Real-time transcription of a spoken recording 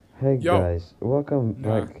Hey Yo, guys, welcome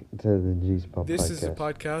nah. back to the G Spot This podcast. is a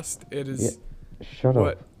podcast. It Yeah, is shut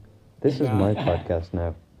what? up. This is Nah. my podcast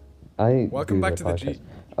now. I Welcome do back the to the podcast. G.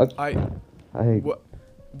 Okay, I.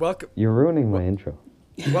 Welcome. you're ruining my Wel- intro.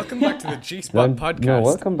 Welcome back to the G Spot podcast. No,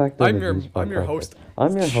 welcome back to I'm the your. G Spot I'm your podcast. host.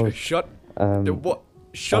 I'm your host. Shut. Um, What?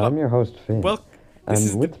 Shut I'm up. your host Finn. Well, this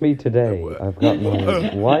is and with me today, I've got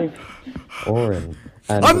my wife, Oren,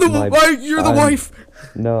 and I'm the. my. You're the I'm- wife.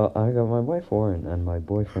 No, I got my wife Oren and my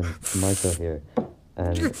boyfriend Michael here,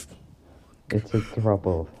 and it's a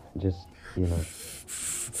throuple. Just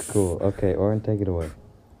cool. Okay, Oren, take it away.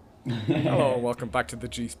 Hello, and welcome back to the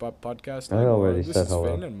G Spot podcast. I I'm already Warren. This said is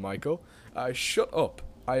hello. Finn and Michael. Shut up.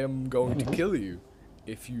 I am going to kill you.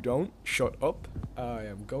 If you don't shut up, I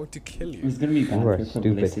am going to kill It's you. gonna be bad You are for stupid.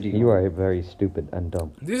 publicity. You are very stupid and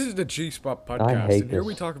dumb. This is the G Spot podcast, hate and here this.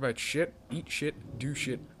 we talk about shit, eat shit, do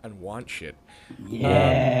shit, and want shit.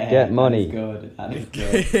 Yeah. Get money. That is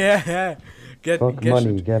good. Yeah, get Fuck get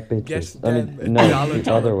money, shit, get bitches. get I them mean, no, dollar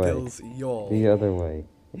the other way. bills, y'all. The other way.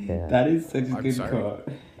 Yeah. That is such a I'm good sorry. quote.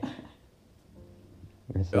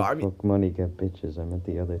 I said I mean- fuck money, get bitches. I meant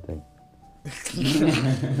the other thing.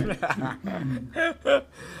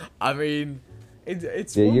 I mean,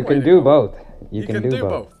 it's Yeah, one you way can to do go. both. You can do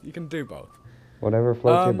both. You can do both. Whatever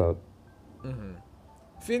floats your Um, boat. Mm-hmm.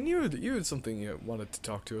 Finn, you had something you wanted to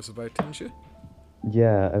talk to us about, didn't you?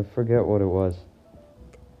 Yeah, I forget what it was.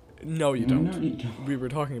 No, you No, don't. you don't. We were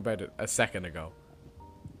talking about it a second ago.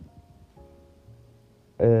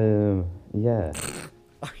 Yeah.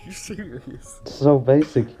 Are you serious? So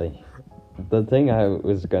basically, the thing I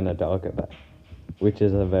was gonna talk about, which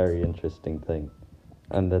is a very interesting thing,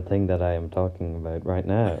 and the thing that I am talking about right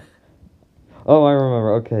now. Oh, I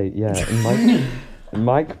remember. Okay, yeah,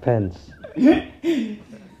 Mike Pence, the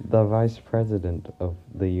Vice President of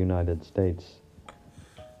the United States,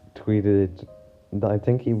 tweeted. I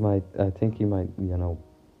think he might. I think he might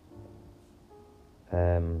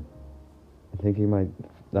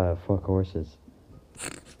fuck horses.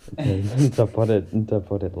 to put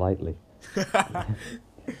it lightly.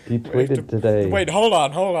 He tweeted today. Wait, hold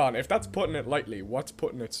on. If that's putting it lightly, what's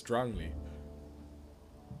putting it strongly?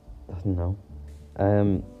 I don't know.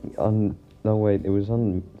 It was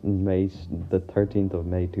on the 13th of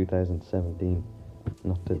May 2017,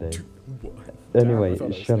 not today. Anyway, Damn, I thought I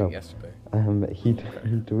was shut saying up. yesterday. He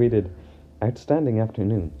tweeted, "Outstanding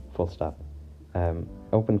afternoon." Full stop.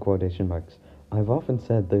 Open quotation marks. I've often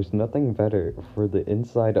said there's nothing better for the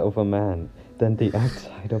inside of a man than the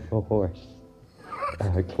outside of a horse.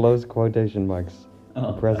 Close quotation marks.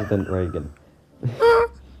 Oh. President Reagan.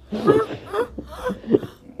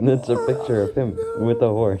 And it's a picture of him with a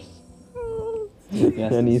horse.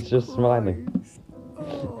 Yes, And he's it's just smiling.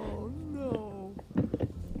 Oh no!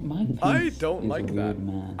 Mike I Pence don't is like a that weird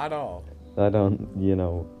man. at all. I don't. I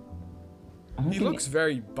don't He think- looks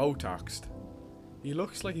very Botoxed. He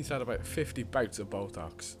looks like he's had about 50 bouts of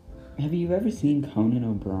Botox. Have you ever seen Conan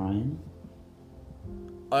O'Brien?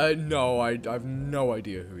 No, I've no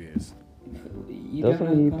idea who he is. You don't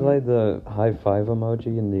Doesn't he know play the high five emoji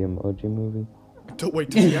in the Emoji Movie? Wait,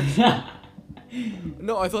 does he actually?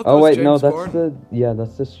 No, I thought that Oh was wait, James no, that's Corden.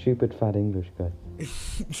 that's the stupid fat English guy.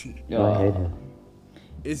 Conan? I hate him.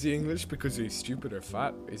 Is he English because he's stupid or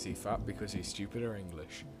fat? Is he fat because he's stupid or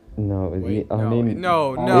English? No, Wait, I mean,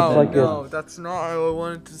 no, it's like no, that's not how I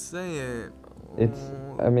wanted to say it. it's.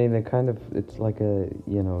 I mean, it's like a.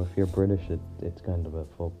 If you're British, it's kind of a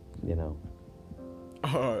full.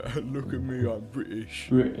 Look at me, I'm British.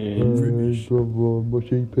 British.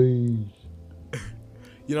 Mushy peas.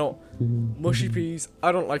 You know, mushy peas,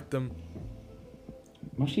 I don't like them.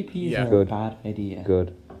 Mushy peas Yeah. are Good. a bad idea.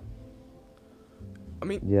 Good. I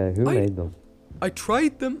mean, Yeah, who made them? I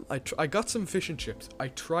tried them. I got some fish and chips. I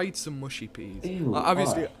tried some mushy peas. Ew,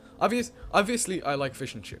 Obviously, I like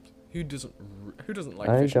fish and chips. Who doesn't like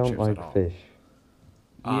I fish and don't chips like at all? fish.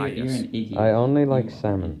 Ah, You're yes. an idiot. I only like You are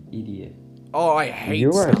salmon. an idiot. Oh, I hate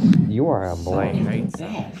You are salmon. you are a I moron. hate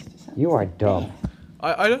Best. You are dumb.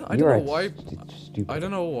 I don't You know are why. stupid. I don't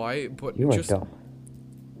know why, but You are just dumb.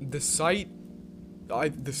 the sight,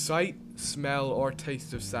 smell, or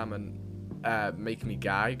taste of salmon, make me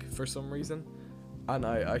gag for some reason, and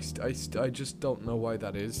I just don't know why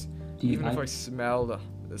that is. Do you Even if I like- smell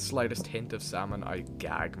the slightest hint of salmon, I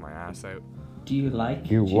gag my ass out. Do you like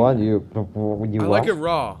You tuna? what? You I what? like it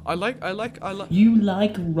raw. I like. You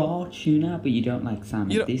like raw tuna, but you don't like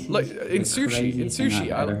salmon. You know, this like is in the sushi. In craziest thing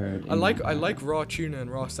sushi, I've ever heard I in like. my I life. like raw tuna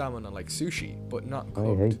and raw salmon. I like sushi, but not I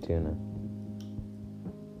cooked. hate tuna.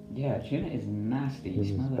 Yeah, tuna is nasty. You This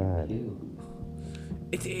is smell bad. it too.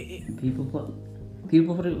 It People put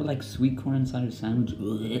People put it with like sweet corn inside of sandwich.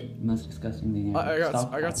 Ugh, most disgusting thing ever. I got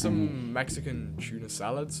Stop I got that, man. some Mexican tuna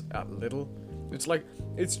salads at Lidl.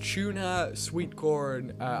 It's tuna, sweet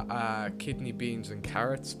corn, kidney beans and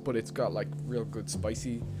carrots, but it's got like real good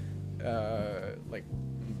spicy, like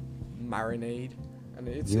marinade, and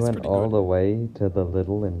it's You went pretty all good. the way to the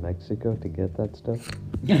Lidl in Mexico to get that stuff?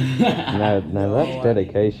 The Now No, that's I-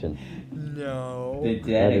 dedication. No.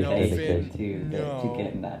 dedication dedication. to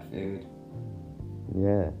getting that food.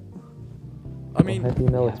 Yeah. I mean, How do you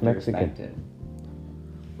know You it's have to Mexican? respect it.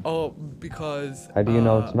 oh, because. How do you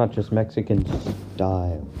know it's not just Mexican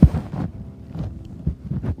style?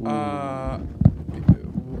 Uh,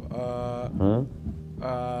 Huh?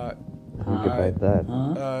 Think Huh? about that.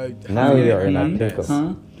 Huh? Now Javier you're in a Hernandez. pickle.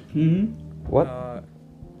 Huh? Hmm? What?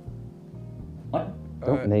 What?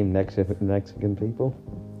 Don't name Mexican people.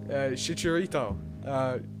 Chicharito.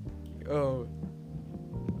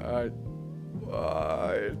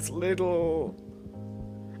 It's little.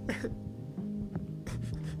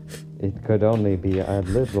 It could only be a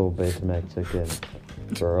little bit Mexican,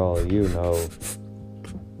 for all you know.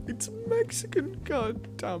 It's Mexican,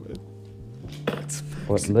 god damn it. It's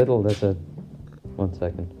What Mexican. little is a... 1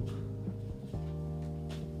 second.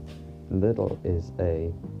 Little is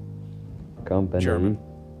a company.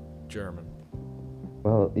 German.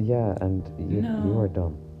 Well, yeah, and you No. are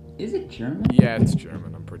dumb. Is it German? Yeah, it's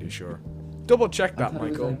German, I'm pretty sure. Double check I that, thought it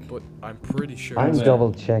was Michael, like- but I'm pretty sure. I'm well-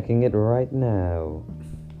 double checking it right now.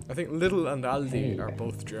 I think Lidl and Aldi Hey. are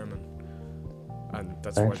both German. And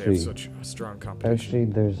that's why they Actually- have such a strong competition. Actually,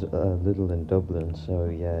 there's a little in Dublin, so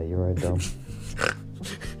yeah, you are dumb.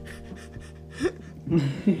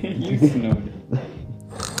 You snorted.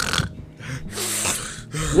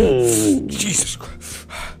 Jesus Christ.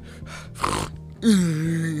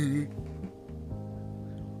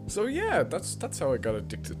 So yeah, that's how I got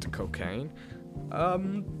addicted to cocaine. You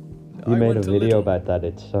I made went a to video Lidl. about that,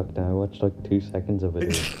 it sucked. I watched like 2 seconds of it, it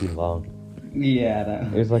was too long. Yeah, that.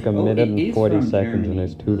 It was like a Oh, minute it and is 40 from seconds and Germany. it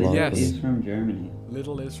was too long. Yes. It is from Germany.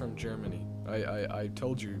 Lidl is from Germany. I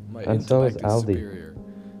told you my And so is intellect is Aldi. superior.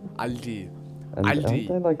 Aldi. And aren't Aldi.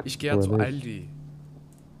 they like Ich gehe zu brothers? Aldi.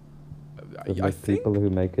 The, I like, think people who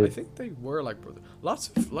make I it? think they were like brothers.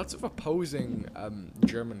 Lots of opposing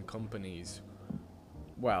German companies.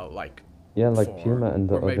 Well, like Yeah, like four, Puma and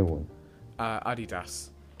the or other maybe- one. Adidas.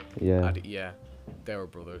 Yeah. Yeah, they were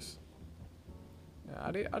brothers.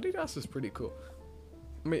 Yeah, Adidas is pretty cool.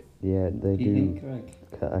 I mean, Yeah, they Do you do think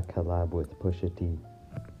like a collab with Pusha T.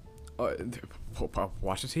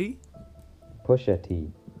 what is he? Pusha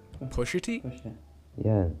T. Pusha T? push it?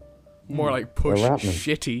 Yeah. More like push rap man.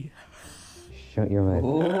 shitty. Shut your mouth.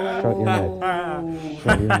 Oh, Shut your mouth.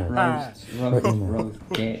 Shut your mouth. roast, Shut roast, your mouth. roast,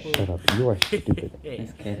 get. Shut up. You are stupid.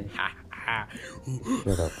 Let's get it.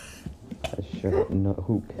 Shut up. Shut up. No,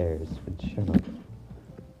 who cares? Shut up.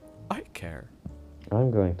 I care.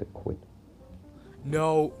 I'm going to quit.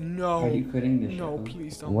 No, Are you no, quitting the show? no,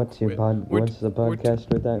 please don't. What's your quit. What's the we're d-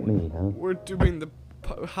 podcast without me, huh? We're doing the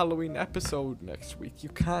Halloween episode next week. You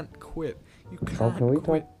can't quit. You can't can we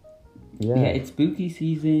quit. Yeah. Yeah, it's spooky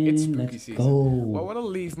season. It's spooky Let's season. go. Well, I want to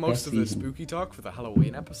leave most Best of the season. spooky talk for the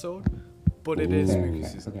Halloween episode, but it is Fair, spooky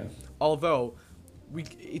fair, season. okay. Although,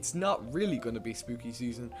 it's not really going to be spooky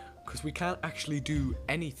season because we can't actually do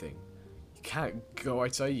anything. You can't go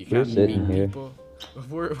outside. You We're can't sitting meet here. people.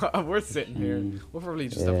 We're sitting here. We'll probably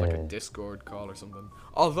just have like a Yeah. Discord call or something.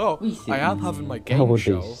 Although We I sitting am here. having my That game would be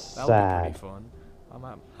show. That'll be sad. pretty fun.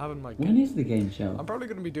 I'm having my When is the game show? I'm probably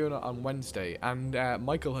going to be doing it on Wednesday, and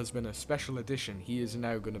Michael has been a special addition. He is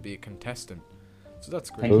now going to be a contestant, so that's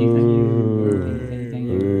great. Thank you, thank you. Ooh. Thank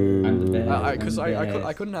you. I'm the best. Because I'm the best.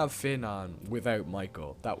 I couldn't have Finn on without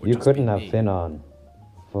Michael. That would You just couldn't be have me. Finn on.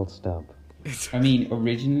 Full stop. I mean,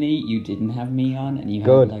 originally you didn't have me on, and you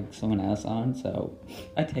Good. had like someone else on, so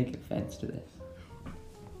I take offense to this.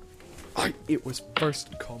 It was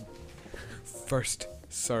first come, first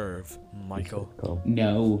serve, Michael. Go.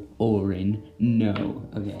 No, Orin, no.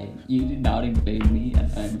 Okay, you did not include me,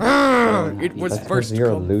 and I'm so It happy. was That's 'cause first you're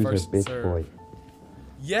a come, loser first bitch serve. boy.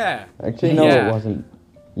 Yeah. Actually, no, Yeah. it wasn't.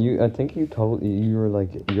 I think you told you were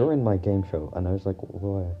like you're in my game show, and I was like,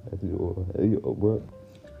 what? What?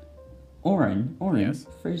 Orin, Yes?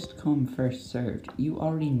 first come, first served. You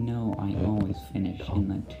already know I always finish in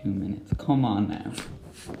like 2 minutes. Come on now.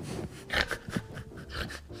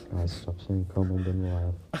 Guys, stop saying come and then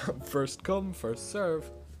laugh. First come, first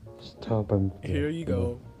serve. Stop and Here you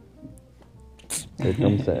go. Here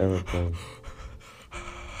comes the aeroplane.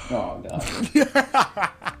 Oh god.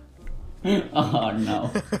 Oh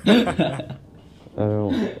no. I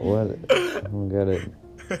don't what? I don't get it.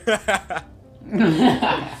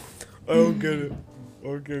 I don't get it.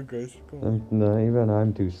 Okay, guys, come on. No, even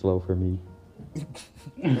I'm too slow for me.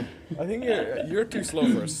 I think you're too slow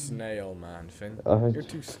for a snail, man, Finn. You're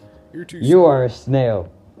too. You're too. You slow. are a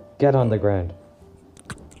snail. Get on the ground.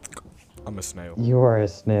 I'm a snail. You are a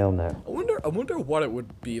snail now. I wonder what it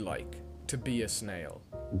would be like to be a snail.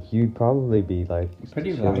 You'd probably be like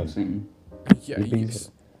Pretty chilling. relaxing. Yeah, You'd be- you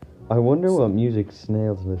s- I wonder what music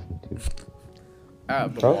snails listen to.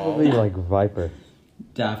 the Probably wall. like Viper.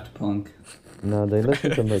 Daft Punk. No, they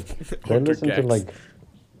listen to like they 100 listen to gex. like.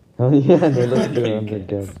 Oh yeah, they listen to 100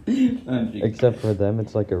 gex. Except Except for them,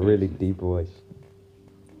 it's like a really deep voice.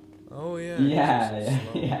 Oh yeah. yeah,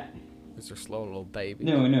 Slow. yeah. It's a slow little baby.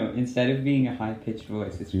 No, instead of being a high-pitched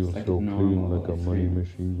voice, it's Feels just like so a normal clean, like a voice, money really.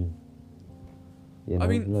 machine. You know, I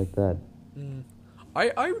mean- like that. Mm.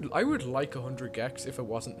 I would like 100 gex if it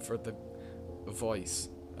wasn't for the voice.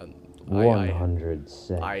 And 100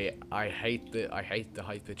 cents. I hate the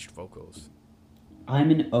high pitched vocals.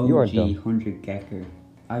 I'm an You are OG dumb. 100 gecker.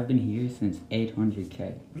 I've been here since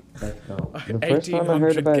 800k. Let's go. The first time I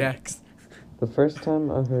heard 1800 about- gex. The first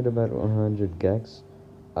time I heard about 100 gex,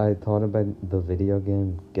 I thought about the video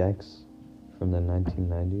game Gex from the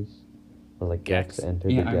 1990s. Or like Gex Gex. Enter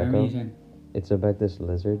Yeah, the I remember you Gecko. saying. It's about this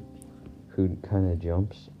lizard who kind of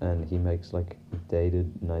jumps and he makes like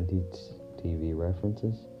dated 90s TV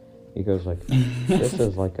references. He goes like, this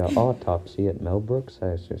is like an autopsy at Mel Brooks'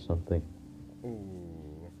 house or something.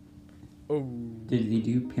 Ooh. Ooh. Did he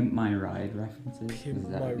do Pimp My Ride references? Pimp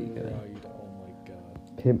 'Cause that My would be good. Ride. Oh my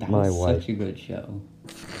god. Pimp That My was Wife. such a good show.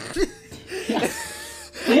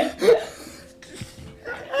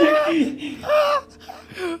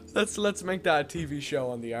 Let's make that a TV show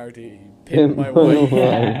on the RTE. Pimp Pimp My My Wife.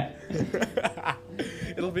 Yeah.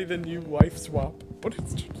 It'll be the new wife swap, but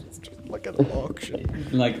it's just like an auction.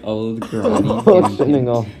 Like old granny. Auctioning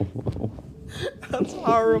off. That's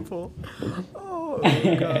horrible. Oh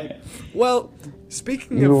my god. Well,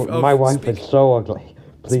 speaking You, of my wife speak- is so ugly.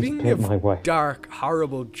 Please speaking pimp of my wife. dark,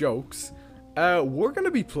 horrible jokes, we're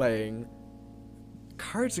gonna be playing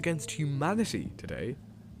Cards Against Humanity today.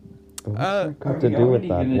 What's uh, that got to do with that?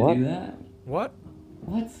 Gonna What? do that? What?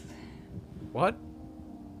 What? What?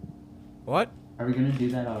 What? Are we gonna do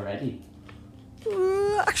that already?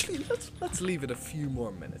 Actually, let's leave it a few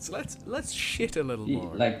more minutes. Let's shit a little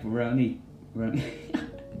more. Like we're only 13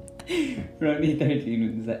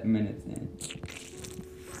 minutes in.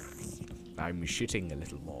 I'm shitting a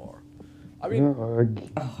little more. I mean,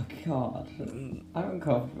 Ugh. Oh god, I'm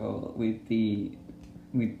uncomfortable with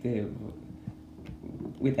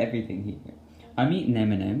everything here. I'm eating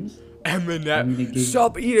M&Ms. I'm gonna Eminem, give-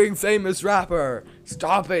 stop eating famous rapper.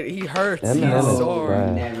 Stop it. He hurts. Eminem He's is sore.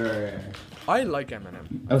 bad. Never. I like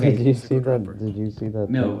Eminem. Okay. Did you He's a see good that? rapper. Did you see that?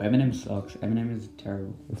 No, thing? Eminem sucks. Eminem is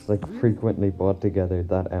terrible. It's like frequently bought together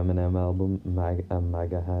that Eminem album, a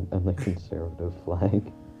MAGA hat, and the conservative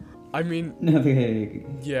flag. I mean, No, the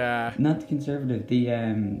yeah. not the conservative. The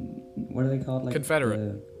what are they called? Like Confederate.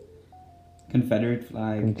 the Confederate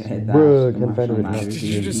flag. Bruh, the Marshall Confederate. Mathers Did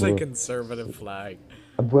you just say Bro. conservative flag?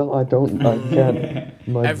 Well, I can't.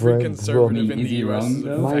 My Every brain conservative Is in the he US wrong, is a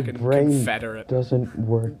though? My fucking brain Confederate. doesn't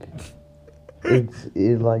work.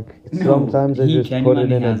 Like sometimes I he just put it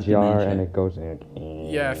genuinely in a has jar dementia. and it goes in.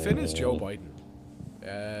 Yeah, Finn is Joe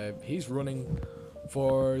Biden. He's running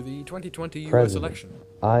for the 2020 US President. election.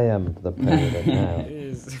 I am the president now.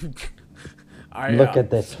 Is Look at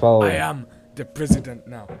this phone. I am the president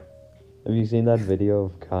now. Have you seen that video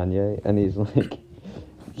of Kanye? And he's like,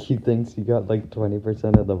 he thinks he got like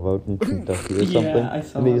 20% of the vote in Kentucky or Yeah, something. I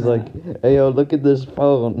saw and he's that. like, hey yo, look at this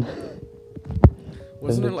phone.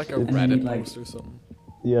 Wasn't it it's- like a it's- Reddit like- post or something?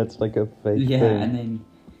 Yeah, it's like a fake Yeah, thing. and then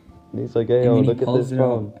And he's like, hey and yo, then he look at pulls this it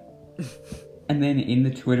phone. up. And then in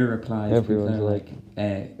the Twitter replies, Everyone's people are like, so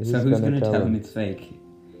who's who's gonna gonna tell tell him? him it's fake?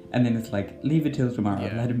 And then it's like, leave it till tomorrow.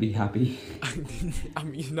 Yeah. Let him be happy. I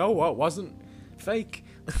mean, you know what? Wasn't fake.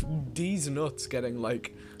 D's nuts getting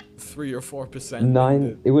like 3 or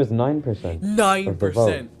 4%. It was 9%.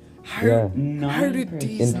 9%. How, Yeah. how did 9%.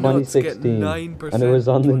 D's In nuts get 2016. 9%? And it was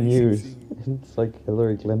on the in news. 2016? It's like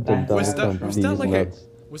Hillary Clinton Was died that- from was these that like a- nuts.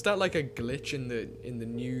 Was that like a glitch in the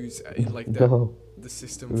news, in like the No, the it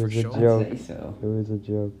system was for a show? joke. I'd say so. it was a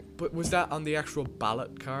joke. But was that on the actual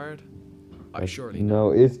ballot card? I Like, surely not.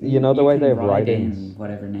 No, it's you know the way can they have write write-ins. in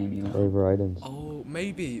whatever name you They want. have write-ins. Oh,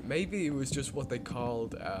 maybe it was just what they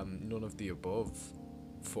called none of the above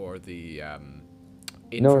for the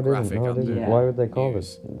No, it infographic isn't. No, on it isn't. the Yeah. Why would they call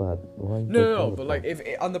news. it that? Why would they No, call it but that? like if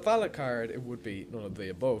on the ballot card it would be none of the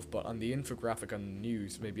above, but on the infographic on the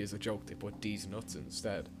news, maybe as a joke they put D's nuts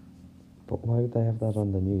instead. But why would they have that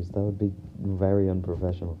on the news? That would be very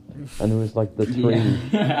unprofessional. And it was like the three,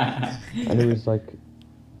 Yeah. and it was like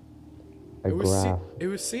a graph. It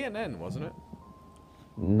was CNN, wasn't it?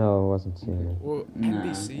 No, it wasn't CNN. Well, Nah,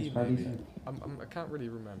 NBC it's probably maybe. said- I can't really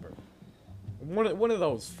remember. One of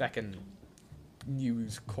those feckin'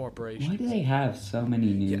 news corporations. Why do they have so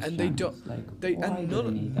many news Yeah, and they channels? don't- Like, They why and do they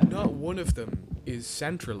need that not many? one of them is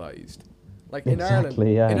centralized. Like in Exactly,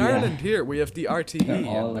 Ireland, yeah. in Yeah. Ireland here we have the RTE, They're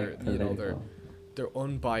all and like they're, you know, political. they're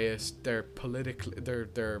unbiased. They're politically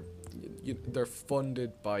they're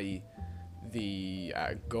funded by the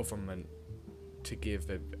government to give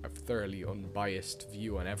a thoroughly unbiased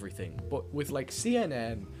view on everything. But with like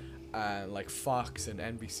CNN and like Fox and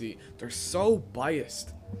NBC, they're so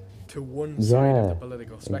biased to one side of the Yeah,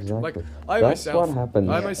 political spectrum. exactly. Like I That's myself, what happens.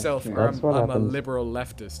 I Yeah, myself, that's That's what I'm a happens. liberal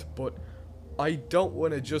leftist, but I don't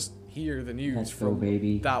want to just hear the news Let's go, from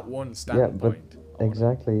baby. that one Yeah, standpoint. but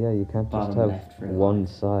exactly, yeah. You can't just Bottom have left for one life.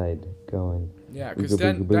 side going. Yeah, Booga, because booga,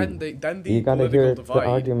 then boo. the You gotta political hear divide the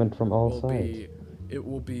argument from all will sides. be it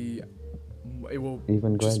will be it will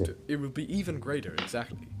Even just greater. it will be even greater,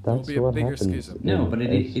 exactly. That's There will be a what bigger happens schism. No, in but a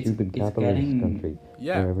it's stupid capitalist getting- country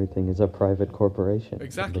Yeah. where everything is a private corporation. and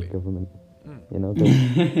Exactly. The government, Mm. you know.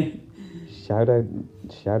 They, shout out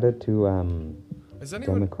to Has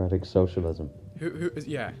anyone democratic socialism. who is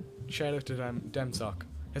yeah, shout out to Demsoc.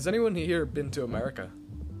 Has anyone here been to America?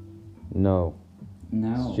 No,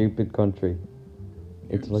 No. stupid country.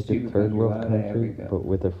 It's like a Stupid third country, world why would I country, ever go? but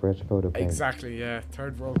with a fresh coat of paint. Exactly, yeah.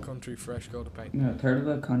 Third world country, fresh coat of paint. No, third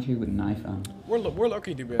world country with an iPhone. We're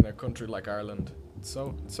lucky to be in a country like Ireland. It's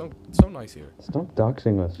so nice here. Stop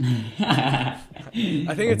doxing us. I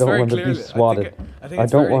think it's don't very want to be clear. swatted. I think I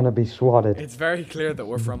it's don't very, want to be swatted. It's very clear that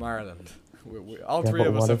we're from Ireland. All Yeah, three but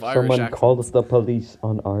of us what have if Irish someone accents. calls the police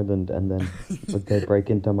on Ireland and then would they break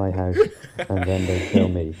into my house and then they kill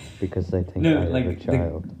me because they think No, I have like a the-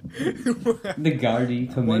 child? The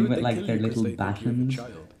Gardaí come Why in would with they like kill their you 'cause little they think you have a batons.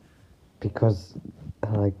 child? Because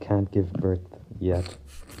I can't give birth yet.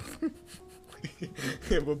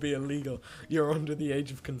 It would be illegal. You're under the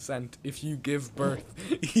age of consent. If you give birth,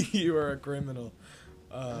 you are a criminal.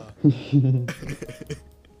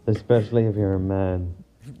 Especially if you're a man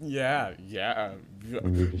Yeah. and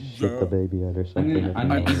you just shit the baby out or I'm something. gonna,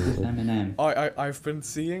 I'm if gonna you're eat this married. M&M. I've been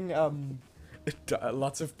seeing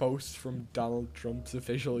lots of posts from Donald Trump's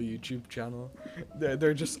official YouTube channel.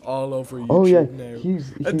 They're just all over YouTube Oh yeah, now.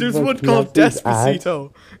 he's And there's like, one he called has these ads.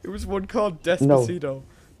 Despacito. It was one called Despacito.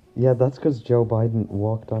 Yeah, that's because Joe Biden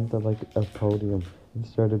walked onto like a podium and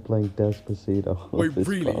started playing Despacito. on Wait, his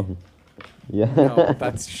really? phone. Yeah. No,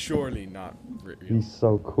 that's surely not real. He's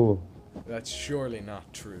so cool. That's surely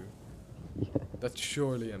not true. Yeah. That's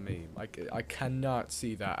surely a meme. I cannot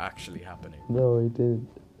see that actually happening. No, he did.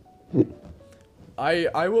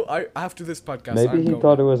 I will after this podcast. Maybe I'm he going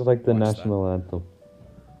thought to it was like the watch that. national anthem.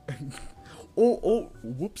 Oh,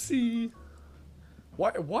 whoopsie.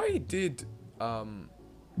 Why did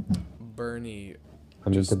Bernie I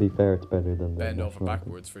mean, just to be fair, it's better than the bend over national anthem.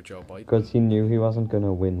 backwards for Joe Biden? Because he knew he wasn't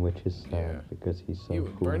gonna win, which is sad Yeah. because he's so He-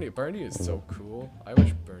 cool. Bernie is so cool. I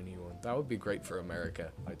wish Bernie won. That would be great for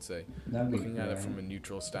America, I'd say. That'd be Looking at it great. from a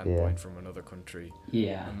neutral standpoint from another country,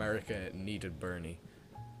 Yeah. America needed Bernie.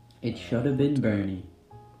 It should have been Bernie.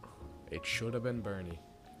 It should have been Bernie.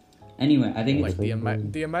 Anyway, I think Like it's Bernie.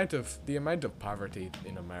 the amount of poverty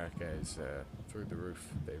in America is through the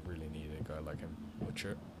roof. They really need a guy like him. But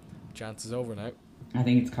sure, chance is over now. I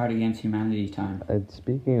think it's Cards Against Humanity time.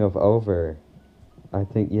 Speaking of over, I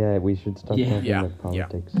think we should stop Yeah. talking Yeah, about yeah.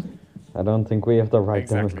 politics. I don't think we have the right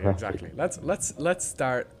demographic. Exactly. Let's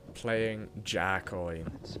start playing Jackoin.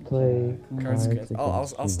 Let's play Cards Against.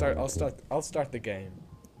 Against I'll start the game.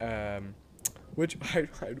 Which how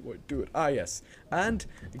do I do it? Ah yes, and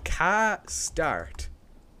start,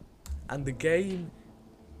 and the game.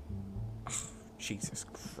 Oh, Jesus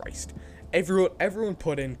Christ! Everyone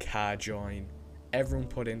put in join. Everyone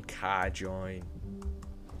put in join.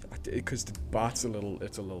 Because the bot's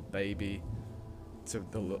it's a little baby.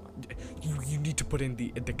 You need to put in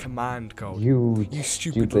the command code. You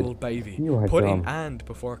stupid little baby. You are Put dumb. in and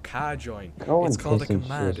before join. Go It's and called a piss and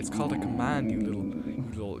command. shit. It's called a command, you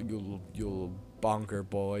little bonker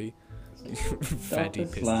boy. Fetty the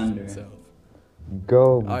pissed slander. himself.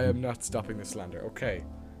 Go. I am not stopping the slander. Okay.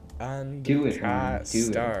 And Do it, man. Do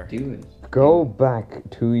star. it. Do it. Go back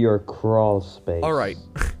to your crawl space. All right.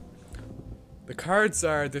 The cards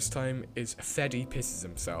are this time is Fetty pisses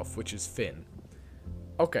himself, which is Finn.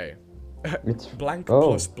 Okay. It's Blank oh,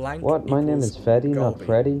 plus blank. what? My name is equals Freddy, not Golby.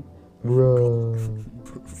 Freddy. Bro.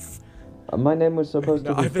 My name was supposed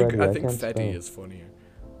No, to be I think Freddy. Fetty can't spell. is funnier.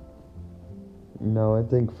 No, I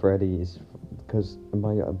think Freddy is because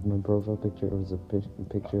my profile picture was a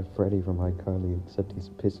picture of Freddy from iCarly, except he's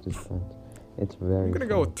pissed his pants. It's very. I'm gonna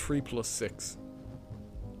go fun. with 3 plus 6.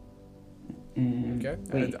 Okay. Okay,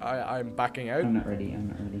 Wait, and I'm backing out. I'm not ready. I'm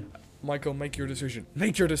not ready. Michael, make your decision.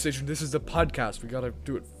 Make your decision. This is the podcast. We gotta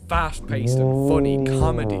do it fast-paced and funny,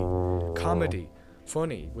 comedy,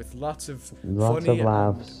 funny with lots of Lots funny of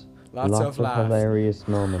laughs. lots of laughs. hilarious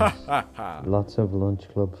moments. Ha ha. Lots of lunch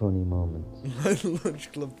club funny moments.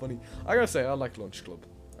 Lunch Club funny. I gotta say, I like Lunch Club.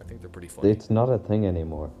 I think they're pretty funny. It's not a thing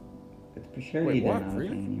anymore. But for sure, Wait, they're what? not a Really?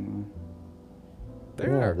 thing anymore. They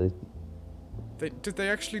Yeah, are. Did they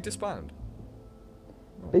actually disband?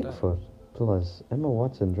 Oh, damn. Bigfoot plus Emma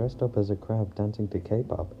Watson dressed up as a crab dancing to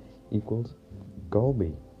K-pop equals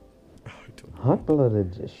Golby. I don't know.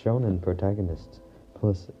 Hot-blooded shonen protagonists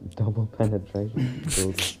plus double penetration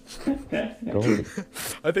equals Golby.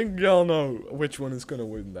 I think y'all know which one is gonna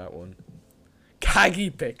win that one.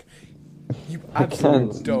 Kagi pick. You I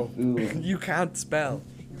absolute can't. dope. Ooh. You can't spell.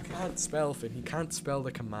 You can't spell, Finn. You can't spell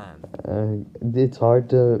the command. It's hard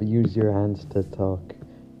to use your hands to talk.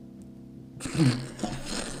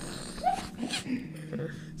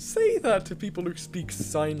 Say that to people who speak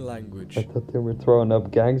sign language. I thought they were throwing up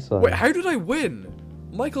gang signs. Wait, how did I win?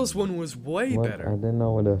 Michael's one was way What? I better. didn't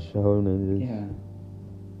know what a shonen is. Yeah.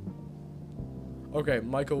 Okay,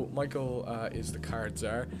 Michael is the card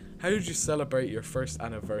czar. How did you celebrate your first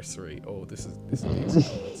anniversary? Oh, this is easy,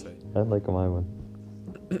 I would say. I like my one.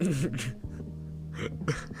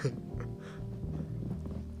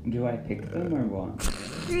 Do I pick them or what?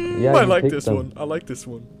 Yeah, I you like pick this them. one. I like this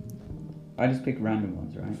one. I just pick random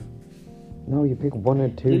ones, right? No, you pick one or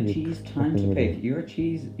two. Blue you cheese, time fucking to idiot.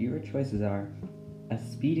 pick. Your choices are a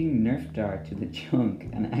speeding Nerf dart to the chunk,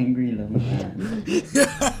 an angry little man.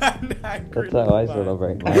 That's how I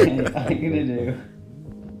celebrate my. I'm gonna do.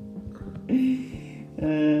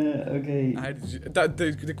 Okay. How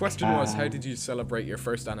did you, the question was, how did you celebrate your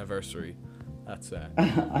first anniversary? That's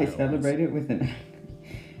I celebrate it with an.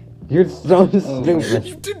 You're so You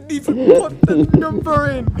stupid. didn't even put the number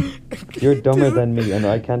in. You're dumber than me, and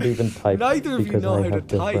I can't even type Neither of you because know I how to have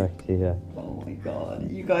type. dyslexia. Oh my god,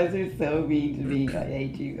 you guys are so mean to me. I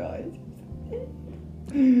hate you guys.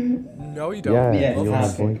 No, you don't. Yeah, Yes, you're I'll my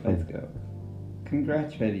pick. boyfriend. Let's go.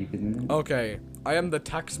 Congratulations. isn't it? Okay, I am the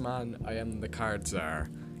tax man. I am the card czar.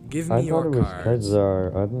 Give I me thought your it was cards.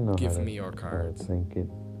 Kazar. I don't know Give how to me your cards. think it.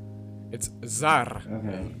 It's czar.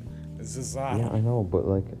 Okay. Czar. Yeah, I know, but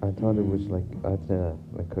like I thought it was like I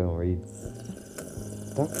couldn't read.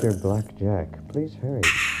 Dr. Blackjack, please hurry.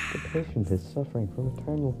 The patient is suffering from a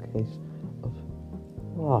terminal case of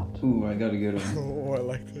what? Ooh, I got a good one. Oh, I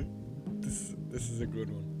like it. This is a good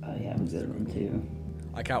one. I have a good one too.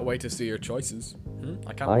 I can't wait to see your choices.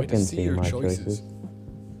 I can't I wait to can see see your my choices.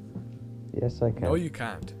 Yes, I can. No, you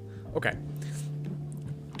can't. Okay.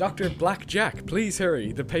 Dr. Blackjack, please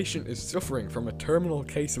hurry. The patient is suffering from a terminal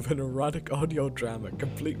case of an erotic audio drama,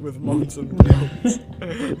 complete with moans and groans.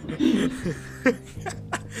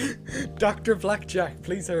 Dr. Blackjack,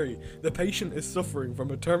 please hurry. The patient is suffering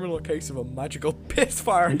from a terminal case of a magical piss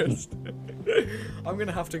virus. I'm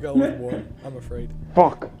gonna have to go with one, I'm afraid.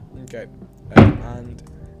 Fuck! Okay. And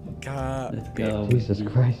Let's go. Jesus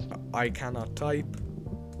Christ. I cannot type.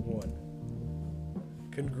 One.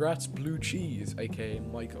 Congrats, Blue Cheese, aka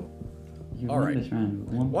Michael. You All won right. this round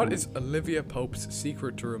with 1 What point. is Olivia Pope's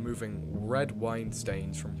secret to removing red wine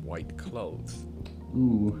stains from white clothes?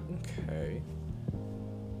 Ooh. Okay.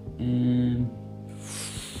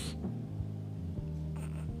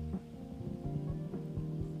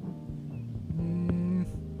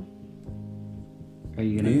 Are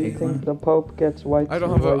you Do gonna you pick think one? the Pope gets white? I don't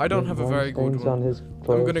have a- white I don't have a wine very good stains one. on his I'm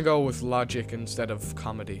clothes? gonna go with logic instead of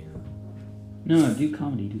comedy. No, do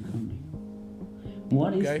comedy. Do comedy.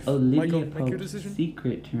 What is Okay, Olivia Michael, make your Pope's decision.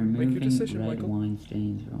 secret to Make your removing decision, red Michael. wine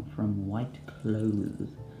stains from white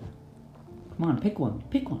clothes? Come on, pick one.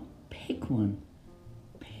 Pick one. Pick one.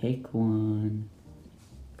 Pick one.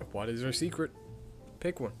 What is her secret?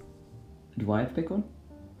 Pick one. Do I have to pick one?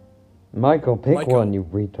 Michael, pick Michael. one, you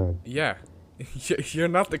retard. Yeah. You're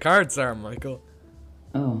not the card czar, Michael.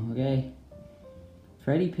 Oh, okay.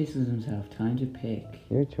 Freddy pisses himself. Time to pick.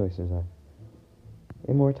 Your choices are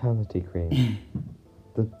immortality cream.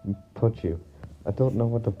 the puchu. I don't know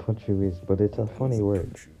what the puchu is, but it's a funny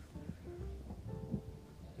word.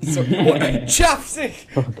 So, what? Chapstick!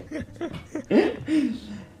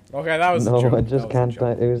 Okay, that was a No, joke. I That just was a can't.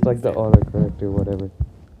 joke. It was like the autocorrect or whatever.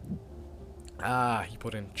 Ah, he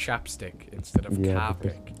put in chapstick instead of Yeah,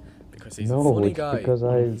 Carpick. Because he's No, a funny it's guy. because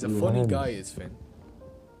I He's a funny hands. guy, is Finn.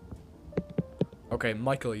 Okay,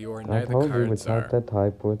 Michael, you are now I the told you card it's czar. not that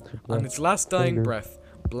type. What's On its last dying finger. breath,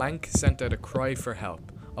 Blank sent out a cry for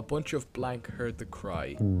help. A bunch of Blank heard the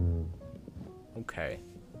cry. Hmm. Okay.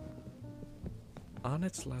 On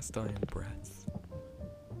its last dying breath.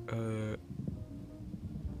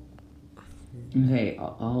 Okay,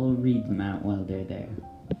 I'll read them out while they're there.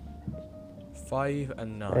 5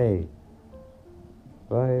 and 9. Hey.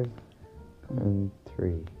 5 and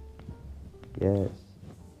 3. Yes.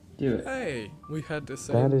 Do it. Hey, we had the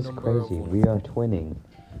same That is number crazy. of We are twinning.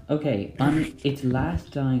 Okay, on its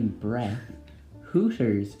last dying breath,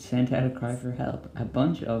 Hooters sent out a cry for help. A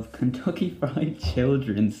bunch of Kentucky Fried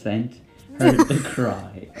Children heard the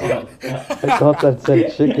cry. Oh, I thought that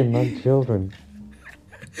said chicken, not children.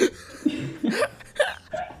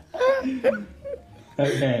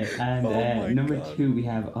 okay, and Oh my number God. 2 we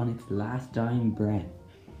have on its last dying breath,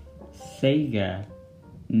 Sega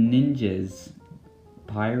Ninjas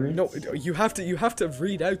Pirates. No, you have to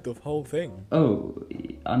read out the whole thing. Oh,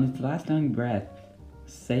 on its last dying breath,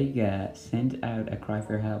 Sega sent out a cry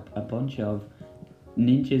for help. A bunch of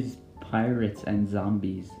ninjas, pirates, and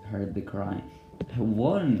zombies heard the cry.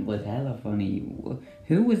 One was hella funny.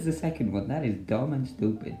 Who was the second one? That is dumb and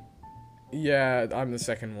stupid. Yeah, I'm the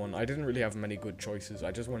second one. I didn't really have many good choices.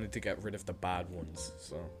 I just wanted to get rid of the bad ones.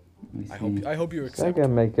 So I hope you accept. Sega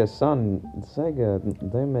make a son. Sega,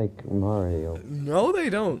 they make Mario. No, they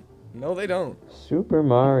don't. No, they don't. Super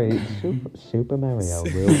Mario. Super Mario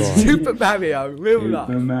will go on. Super Mario, will Super not.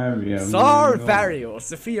 Mario. Sar no. Vario,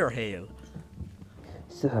 Saphir Hale,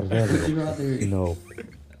 Would you rather? No.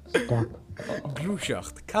 Stop.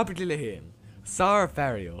 Glushacht, Capital Hale, Sar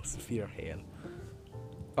Vario, Saphir Hale.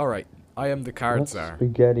 Alright, I am the card What's czar.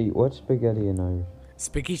 spaghetti? What's spaghetti in Irish?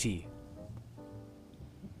 Spaghetti.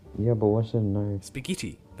 Yeah, but what's it in Irish?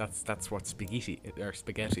 Spaghetti. That's what spaghetti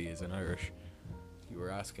is in Irish. You were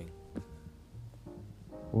asking.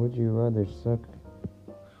 Would you rather suck?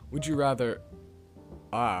 Would you rather...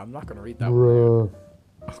 I'm not gonna read that one Bruh.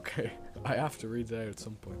 out. Okay, I have to read that out at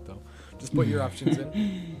some point though. Just put your options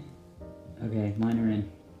in. Okay, mine are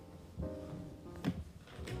in.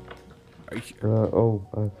 Are you, Oh,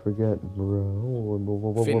 I forget,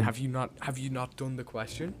 bro. Finn, have you not done the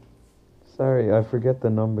question? Sorry, I forget the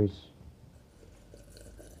numbers.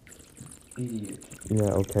 Idiot. Yeah,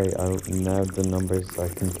 okay, now the numbers I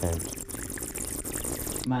can count.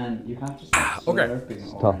 Man, you have to stop Okay. slurping.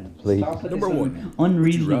 Stop, Oren. please. Stop with Number this one.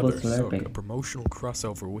 unreasonable Would you rather suck a slurping. promotional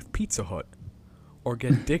crossover with Pizza Hut, or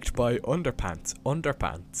get dicked by underpants?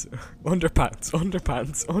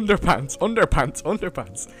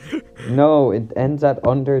 No, it ends at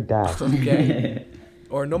under dash. Okay.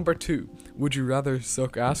 Or number 2, would you rather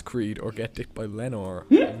suck ass Creed or get dicked by Lenore?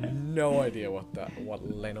 No idea what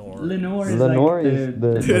Lenore. Lenore is Lenore like is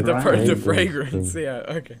the the fragrance. thing. Yeah.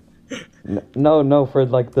 Okay. No, for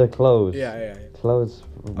like the clothes. Yeah. Clothes,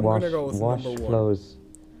 gonna go with wash number 1. clothes.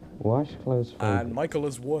 Wash clothes for And Michael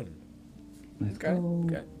is 1. Let's Okay. go.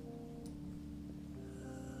 Okay.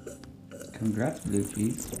 Congrats, Blue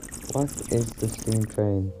Cheese. What is the steam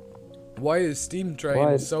train? Why is Steam Train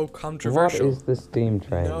Why- so What controversial? is the steam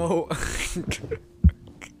train? No.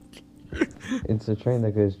 It's a train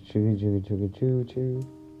that goes choo choo choo choo choo.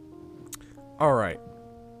 All right.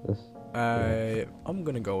 This I'm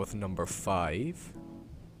gonna go with number 5.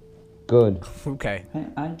 good. Okay.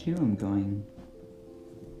 I too am going.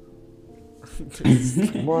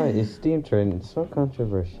 Why is steam train so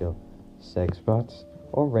controversial? Sex bots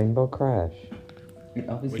or Rainbow Crash? It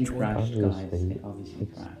obviously Which one? crashed, guys. Obviously, It obviously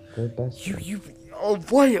it's crashed. the best. You. Oh,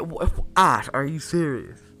 why? Are you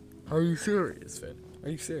serious? Are you serious, Finn? Are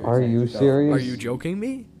you serious? Are you serious? Are you joking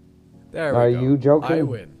me? There Are we go. you joking? I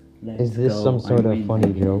win. Let's Is this go, some sort I of win.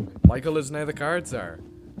 funny joke? Michael is now the card czar.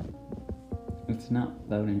 It's not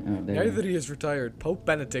loading. Oh, there. Now it that is. he is retired, Pope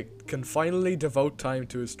Benedict can finally devote time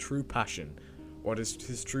to his true passion. What is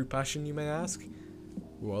his true passion, you may ask?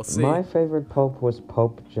 We'll see. My favorite pope was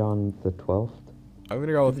Pope John the 12th. I'm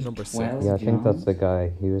gonna go with Was number 6. 12? Yeah, I think that's John? the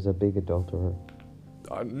guy. He was a big adulterer.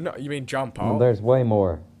 No, you mean John No, Paul? there's way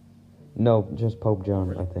more. No, just Pope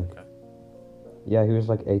John, I think. Okay. Yeah, he was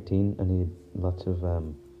like 18 and he had lots of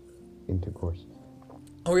intercourse.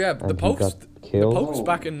 Oh yeah, the And he Pope's got the killed. Pope's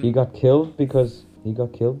back in. He got killed because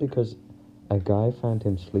a guy found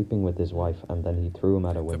him sleeping with his wife and then he threw him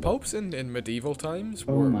out a The window. popes in medieval times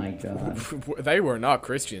Oh were my god. they were not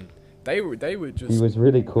Christian. They would just He was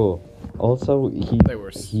really cool. Also, They were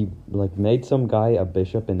s- he like made some guy a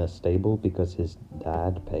bishop in a stable because his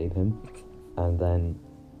dad paid him, and then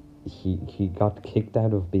he got kicked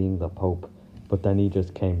out of being the pope, but then he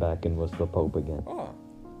just came back and was the pope again. oh,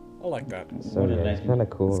 I like that. So What a yeah, it's legend. kind of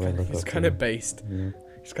cool. when I look He's up kind to of based. him.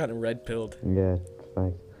 He's kind of red pilled. Yeah,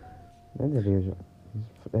 fact. Then the usual.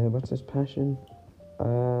 What's his passion?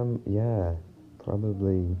 Yeah,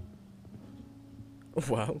 probably.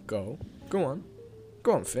 Well, go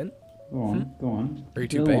on, Finn. Go on. Are you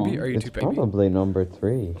too Go baby? on. Are you It's too baby? probably number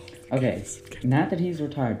 3. Okay, now that he's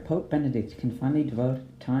retired, Pope Benedict can finally devote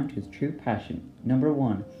time to his true passion. Number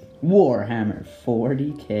 1, Warhammer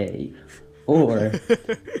 40k. Or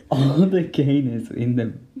all the gayness in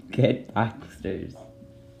the Get Baxters.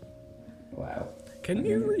 Wow. Can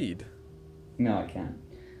you read? No, I can't.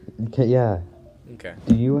 Okay, yeah. Okay.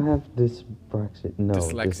 Do you have dyspraxia? No,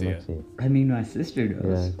 Dyslexia. dyslexia. I mean, my sister Yeah,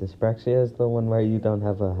 does. dyspraxia is the one where you don't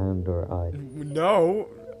have a hand or eye. No.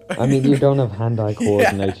 I mean, you don't have hand-eye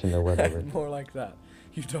coordination or whatever. More like that.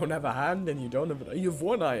 You don't have a hand and you don't have you have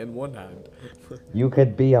one eye and one hand. You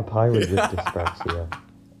could be a pirate with dyspraxia.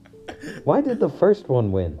 Why did the first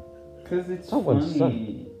one win? Because it's That one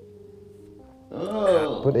funny.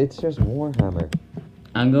 Oh. But it's just Warhammer.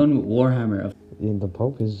 I'm going with Warhammer. Yeah, the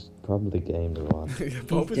Pope is probably gamed a lot.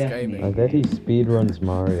 Pope is definitely- gaming. I bet he speedruns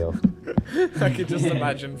Mario. I could just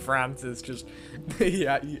imagine Francis just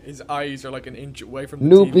his eyes are like an inch away from the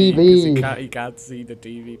No TV because BB. he can't see the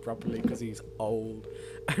TV properly because he's old,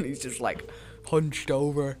 and he's just like hunched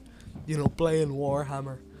over, playing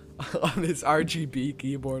Warhammer on his RGB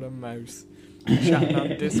keyboard and mouse, chatting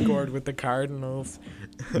on Discord with the Cardinals.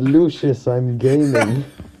 Lucius, I'm gaming.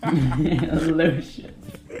 Lucius.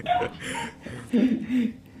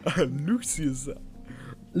 Lucius,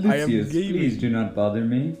 Lucius, gaming. please do not bother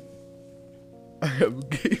me. I am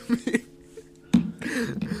gaming.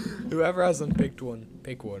 Whoever hasn't picked one,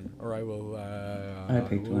 pick one, or I will. I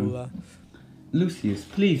picked will, one. Lucius,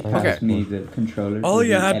 please pass Okay. me the controller. All for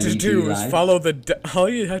you the had to LED do was lights. follow all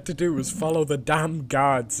you had to do was follow the damn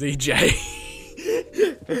god, CJ.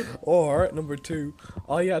 Or number 2,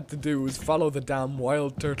 all you had to do was follow the damn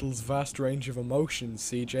wild turtle's vast range of emotions,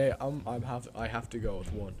 CJ. I have to go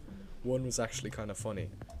with 1. 1 was actually kind of funny.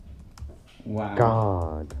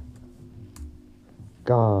 Wow.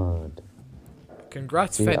 God.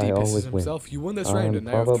 Congrats, See, Fetty I pisses always win. himself. You won this I'm round and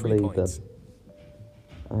now have 3 probably the- points.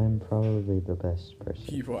 I'm probably the best person.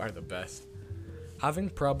 You are the best.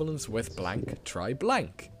 Having problems with blank, try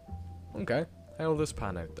blank. Okay, how will this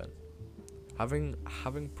pan out then? Having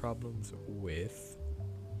problems with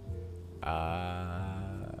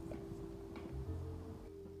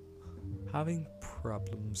having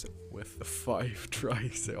problems with the 5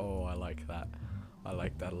 tries. Oh, I like that. I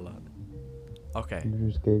like that a lot. Okay. You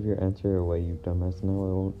just gave your answer away, you dumbass. Now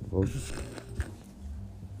I won't vote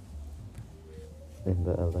in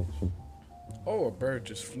the election. Oh, a bird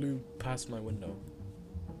just flew past my window.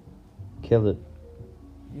 Kill it.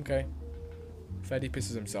 Okay. Fetty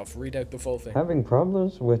pisses himself. Read out the full thing. Having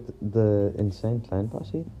problems with the insane clan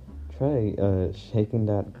posse? Try shaking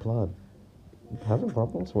that plot. Having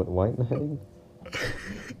problems with white knighting?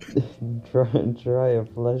 try a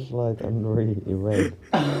flashlight and red.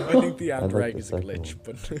 I think the I and like rag the is a second glitch,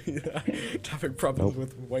 but having problems Nope.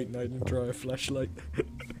 with white knight and try a flashlight.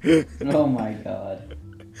 Oh my god.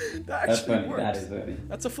 That That's actually funny. works. That is funny.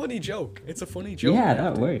 That's a funny joke. It's a funny joke. Yeah, I that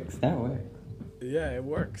have to- works. That works. Yeah, it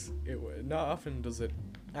works. Not often does it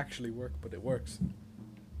actually work, but it works.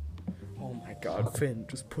 Oh my god, Finn,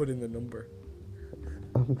 just put in the number.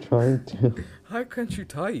 I'm trying to. How can't you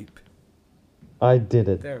type? I did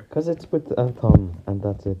it. There. Because it's with a thumb, and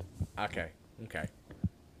that's it. Okay.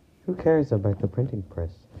 Who cares about the printing press?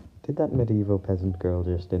 Did that medieval peasant girl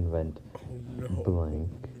just invent Oh no. blank?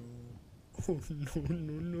 Oh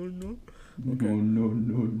no. No, no, no,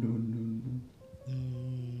 no, no,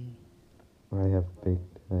 no. I have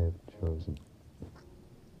picked, I have chosen.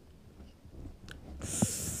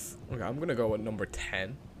 Okay, I'm gonna go with number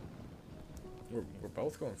 10. We're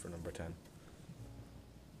both going for number 10.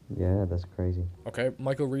 Yeah, that's crazy. Okay,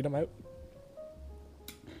 Michael, read them out.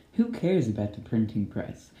 Who cares about the printing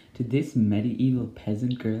press? Did this medieval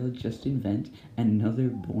peasant girl just invent another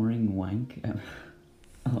boring wank?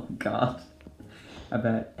 Oh god.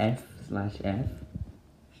 About F/F?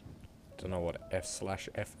 Don't know what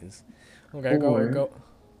F/F is. Okay, go.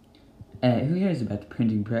 Who cares about the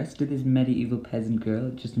printing press? Did this medieval peasant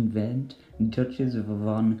girl just invent Duchess of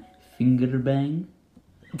von Fingerbang?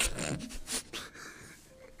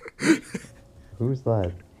 Who's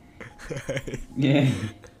that? Yeah.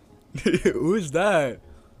 Who's that?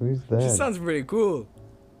 Who's She that? sounds pretty cool.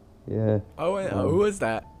 Yeah. Oh, wait, Um, who is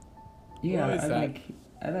that? Yeah, What is that?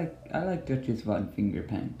 I like Duchess von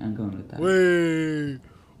Fingerpang. I'm going with that. Wait.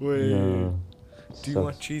 No. Do you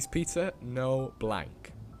want cheese pizza? No,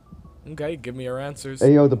 blank. Okay, give me your answers.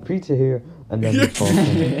 Hey yo, the pizza here, and then he falls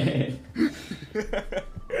in.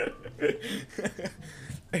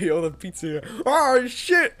 Hey, yo, the pizza here. Oh,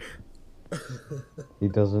 shit! He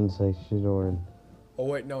doesn't say shit or Oh,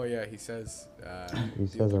 wait, no, yeah, he says... he the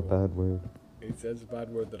says other a one. bad word. He says a bad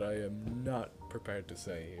word that I am not prepared to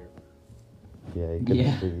say here. Yeah, he, can,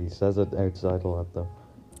 Yeah. he says it outside a lot though.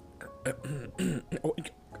 Oh,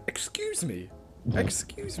 excuse me.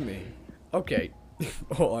 Excuse me. Okay.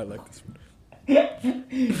 Oh, I like this one.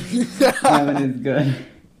 That one is good.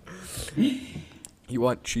 You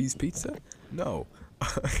want cheese pizza? No.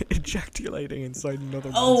 Ejaculating inside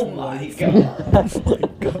another Oh man's my wife. god. Oh my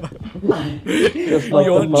god. Just You like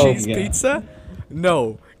the want Pope. cheese Yeah. pizza?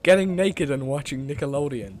 No. Getting naked and watching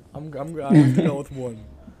Nickelodeon. I have to go with one.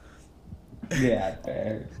 Yeah,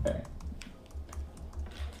 fair, fair.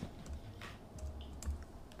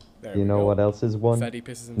 There You we know go. what else is one? Fetty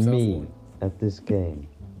pisses himself Me one. at this game.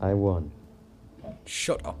 I won.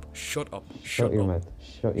 Shut up. Shut up. Shut your up. mouth.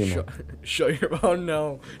 Shut your Shut, mouth. shut your. Oh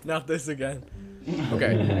no, not this again.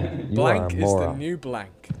 Okay, You blank are a is the moron. new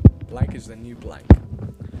blank. Blank is the new blank.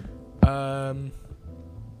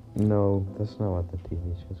 No, that's not what the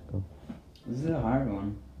TV show's called. This is a hard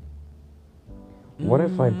one. What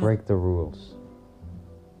if I mm, break the rules?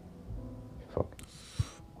 Fuck.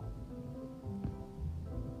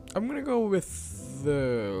 I'm gonna go with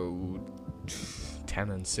the 10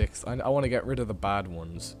 and 6. I want to get rid of the bad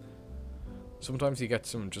ones. Sometimes you get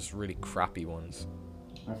some just really crappy ones.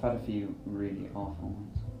 I've had a few really awful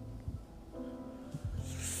ones.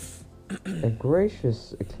 A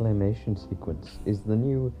gracious exclamation sequence is the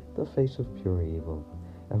new The Face of Pure Evil.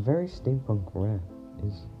 A very steampunk rap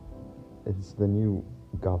is the new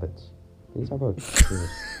Gobbets. These are both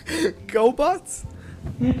GoBots?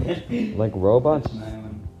 like robots. That's my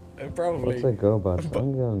one. Probably. What's a GoBots?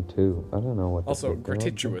 I'm going 2. I don't know what. Also, the big girl is.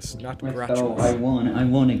 gratuitous, not Let's go. gratuitous. I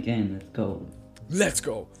won again. Let's go. Let's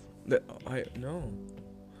go. No.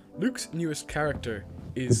 Luke's newest character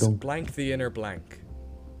is Ba-dum. blank the inner blank.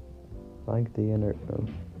 Like the inner. Oh.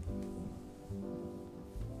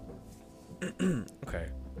 Okay.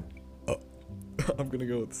 I'm gonna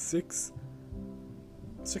go with 6.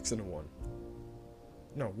 6 and a 1.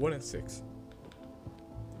 No, 1 and 6.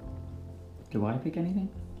 Do I pick anything?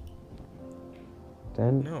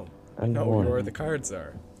 10 No. and No, 1. where the cards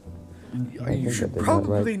are. Okay. You think should I did that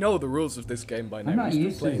probably right. know the rules of this game by now. I'm not We've been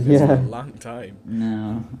used to playing it. this for a Yeah. long time.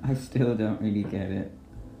 No, I still don't really get it.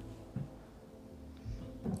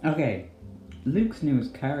 Okay, Luke's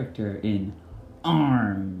newest character in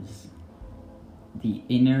ARMS, the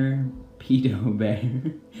inner pedo bear,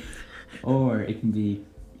 or it can be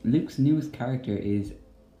Luke's newest character is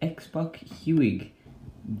Xbox Huig,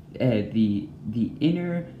 the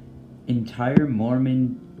inner entire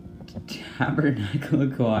Mormon tabernacle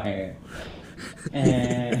choir.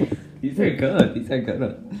 These are good. These are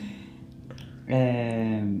good.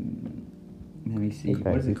 Let me see.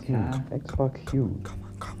 What is it called? Xbox Hue.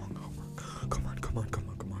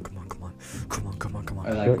 I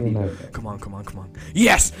like Shut your pedo mouth. bear. Come on.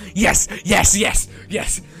 Yes! He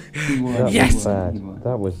won. That Yes! was bad. He won.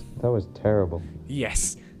 That was terrible.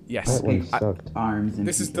 Yes. That Okay. one sucked. Arms and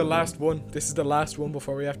This is pedo the bear. last one. This is the last one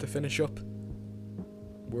before we have to finish up.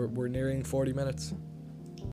 We're nearing 40 minutes.